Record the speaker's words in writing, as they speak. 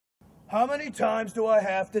How many times do I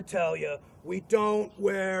have to tell you we don't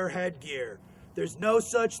wear headgear? There's no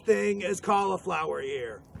such thing as cauliflower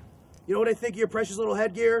here. You know what I think of your precious little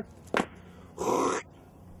headgear?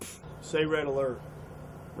 Say red alert.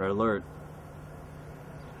 Red alert.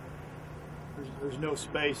 There's no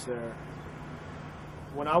space there.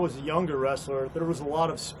 When I was a younger wrestler, there was a lot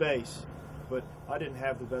of space, but I didn't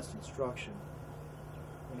have the best instruction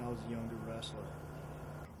when I was a younger wrestler.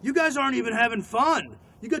 You guys aren't even having fun.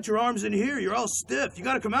 You got your arms in here, you're all stiff. You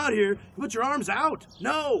gotta come out here, you put your arms out.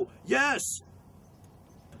 No, yes.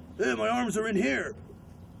 Hey, my arms are in here.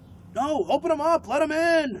 No, open them up, let them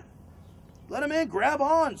in. Let them in, grab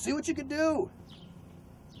on, see what you can do.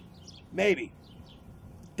 Maybe.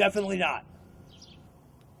 Definitely not.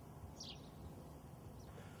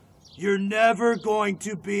 You're never going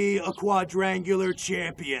to be a quadrangular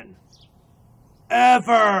champion.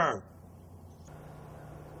 Ever!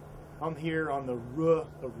 I'm here on the R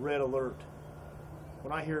of red alert.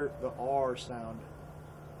 When I hear the R sound,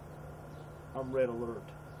 I'm red alert.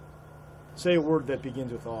 Say a word that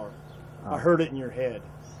begins with R. I heard it in your head.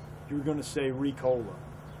 You were going to say Ricola.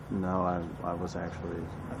 No, I was actually...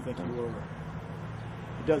 I think you were.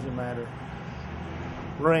 It doesn't matter.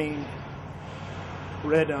 Rain,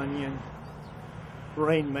 red onion,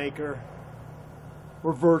 rainmaker,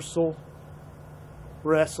 reversal,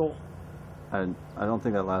 wrestle. I don't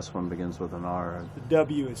think that last one begins with an R. The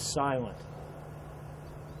W is silent.